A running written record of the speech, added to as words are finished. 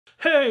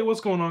Hey, what's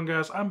going on,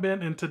 guys? I'm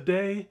Ben, and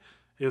today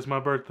is my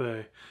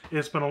birthday.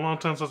 It's been a long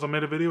time since I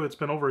made a video. It's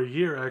been over a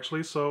year,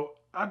 actually, so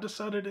I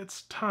decided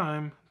it's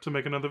time to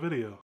make another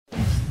video.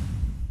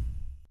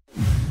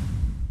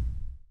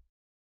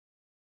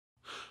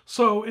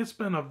 So it's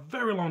been a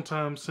very long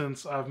time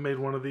since I've made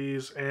one of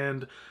these,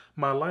 and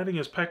my lighting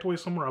is packed away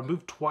somewhere. I've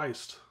moved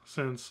twice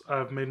since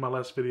I've made my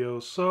last video.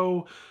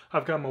 So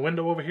I've got my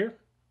window over here,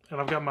 and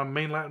I've got my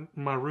main light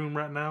in my room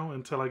right now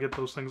until I get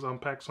those things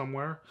unpacked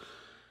somewhere.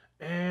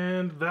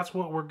 And that's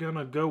what we're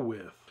gonna go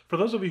with. For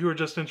those of you who are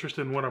just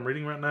interested in what I'm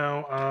reading right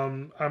now,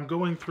 I'm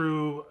going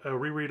through a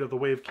reread of The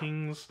Way of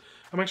Kings.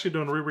 I'm actually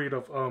doing a reread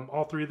of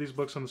all three of these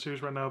books in the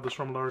series right now, the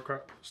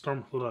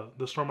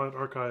Stormlight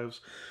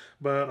Archives.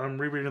 But I'm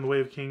rereading The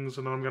Way of Kings,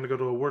 and then I'm going to go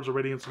to Words of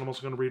Radiance, and I'm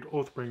also going to read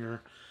Oathbringer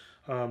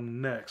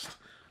next.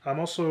 I'm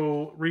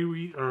also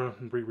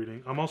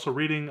rereading. I'm also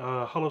reading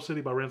Hollow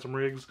City by Ransom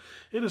Riggs.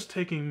 It is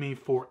taking me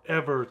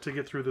forever to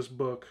get through this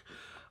book.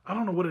 I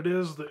don't know what it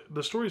is.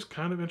 The story's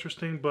kind of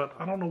interesting, but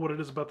I don't know what it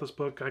is about this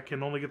book. I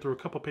can only get through a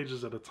couple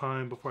pages at a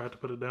time before I have to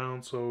put it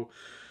down, so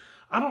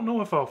I don't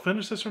know if I'll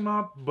finish this or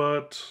not,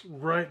 but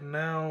right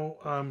now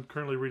I'm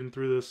currently reading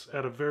through this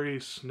at a very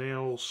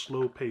snail,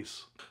 slow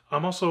pace.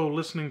 I'm also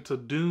listening to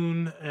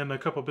Dune and a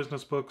couple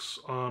business books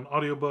on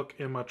audiobook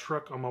in my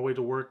truck on my way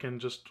to work and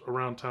just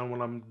around town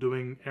when I'm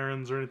doing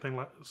errands or anything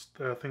like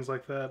things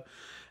like that.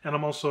 And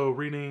I'm also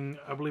reading,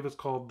 I believe it's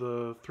called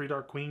The Three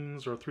Dark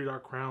Queens or Three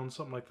Dark Crowns,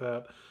 something like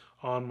that,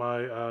 on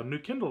my new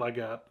Kindle I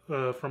got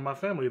from my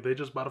family. They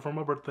just bought it for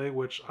my birthday,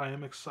 which I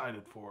am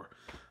excited for.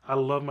 I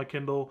love my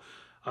Kindle.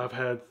 I've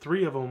had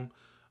 3 of them.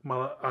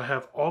 I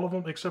have all of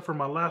them except for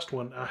my last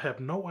one. I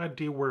have no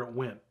idea where it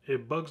went.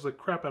 It bugs the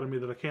crap out of me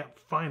that I can't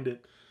find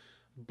it.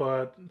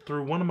 But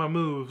through one of my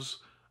moves,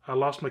 I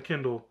lost my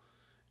Kindle,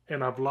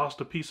 and I've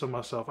lost a piece of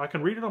myself. I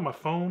can read it on my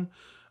phone.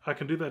 I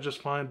can do that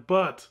just fine,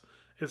 but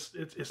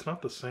it's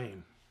not the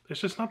same.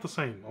 It's just not the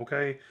same,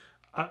 okay?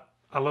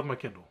 I love my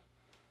Kindle.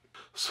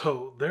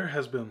 So there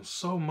has been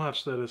so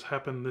much that has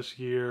happened this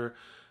year.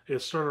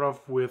 It started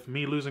off with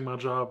me losing my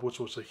job,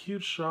 which was a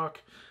huge shock.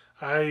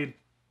 I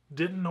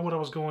didn't know what I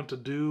was going to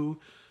do,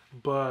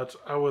 but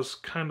I was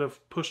kind of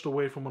pushed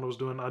away from what I was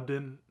doing.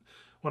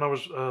 When I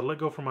was let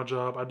go from my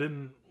job, I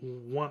didn't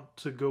want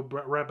to go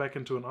right back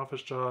into an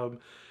office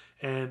job,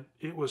 and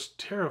it was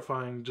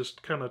terrifying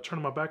just kind of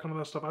turning my back on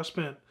that stuff. I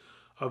spent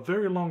a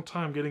very long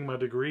time getting my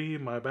degree,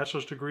 my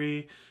bachelor's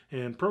degree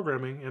in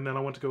programming, and then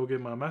I went to go get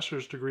my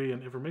master's degree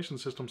in information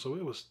systems, so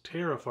it was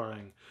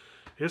terrifying.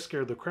 It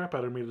scared the crap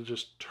out of me to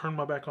just turn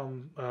my back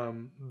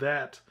on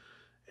that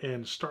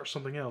and start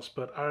something else.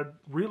 But I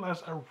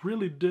realized I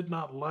really did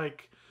not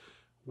like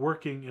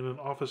working in an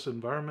office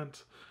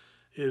environment.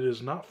 It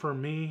is not for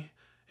me,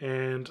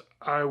 and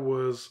I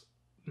was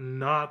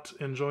not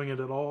enjoying it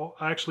at all.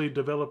 I actually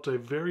developed a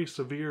very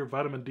severe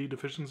vitamin D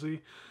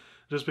deficiency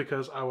just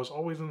because I was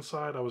always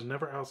inside. I was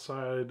never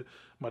outside.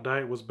 My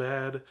diet was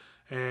bad,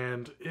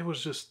 and it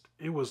was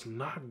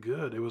not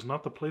good. It was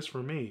not the place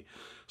for me.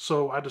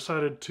 So I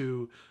decided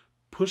to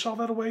push all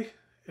that away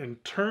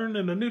and turn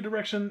in a new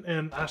direction,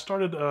 and I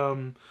started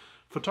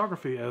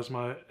photography as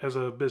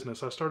a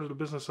business. I started a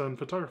business in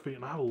photography,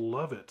 and I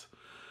love it.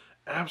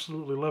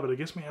 Absolutely love it. It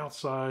gets me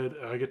outside.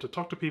 I get to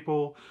talk to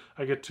people.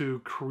 I get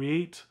to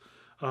create,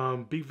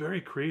 be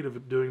very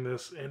creative doing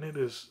this, and it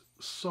is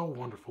so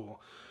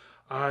wonderful.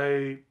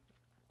 I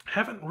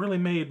haven't really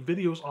made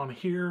videos on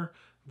here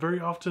very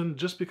often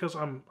just because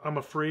I'm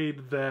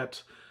afraid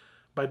that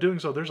by doing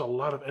so, there's a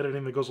lot of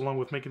editing that goes along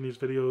with making these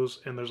videos,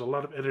 and there's a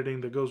lot of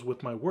editing that goes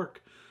with my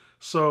work.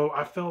 So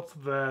I felt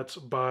that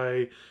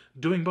by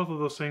doing both of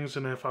those things,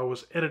 and if I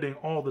was editing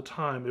all the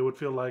time, it would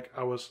feel like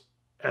I was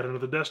at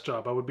another desk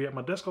job. I would be at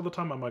my desk all the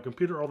time, on my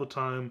computer all the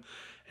time,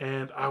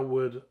 and I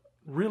would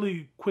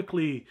really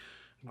quickly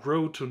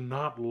grow to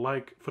not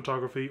like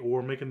photography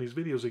or making these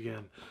videos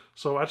again.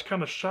 So I just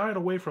kind of shied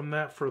away from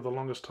that for the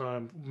longest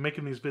time,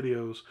 making these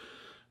videos,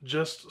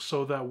 just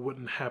so that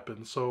wouldn't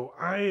happen. So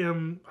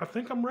I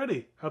think I'm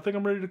ready. I think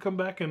I'm ready to come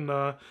back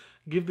and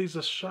give these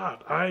a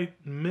shot. I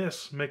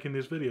miss making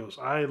these videos.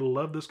 I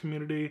love this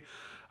community.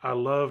 I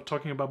love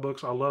talking about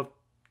books. I love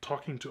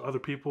talking to other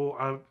people.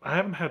 I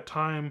haven't had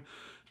time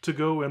to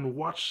go and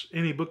watch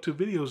any booktube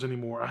videos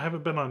anymore. I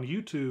haven't been on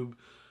YouTube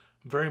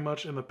very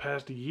much in the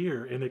past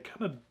year, and it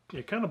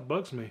kind of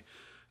bugs me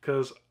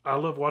because I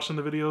love watching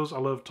the videos. I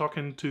love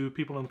talking to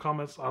people in the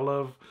comments. I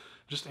love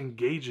just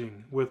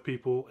engaging with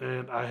people,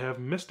 and I have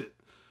missed it.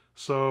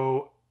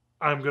 So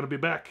I'm going to be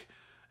back,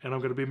 and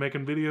I'm going to be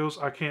making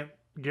videos. I can't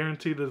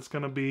guarantee that it's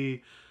going to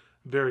be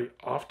very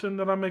often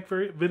that I make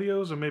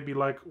videos, and maybe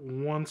like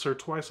once or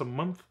twice a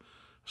month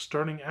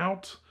starting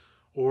out,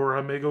 or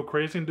I may go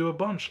crazy and do a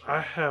bunch.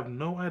 I have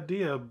no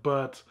idea,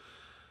 but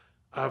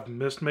I've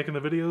missed making the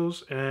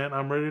videos, and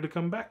I'm ready to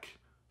come back.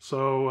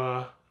 So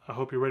I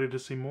hope you're ready to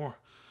see more.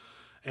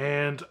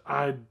 And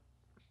I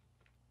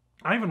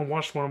even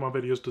watched one of my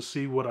videos to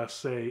see what I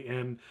say,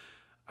 and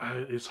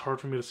it's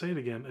hard for me to say it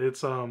again.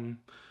 It's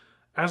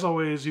as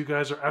always, you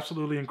guys are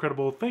absolutely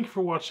incredible. Thank you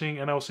for watching,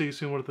 and I will see you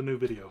soon with a new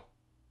video.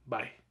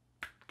 Bye.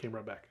 came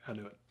right back. I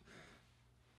knew it.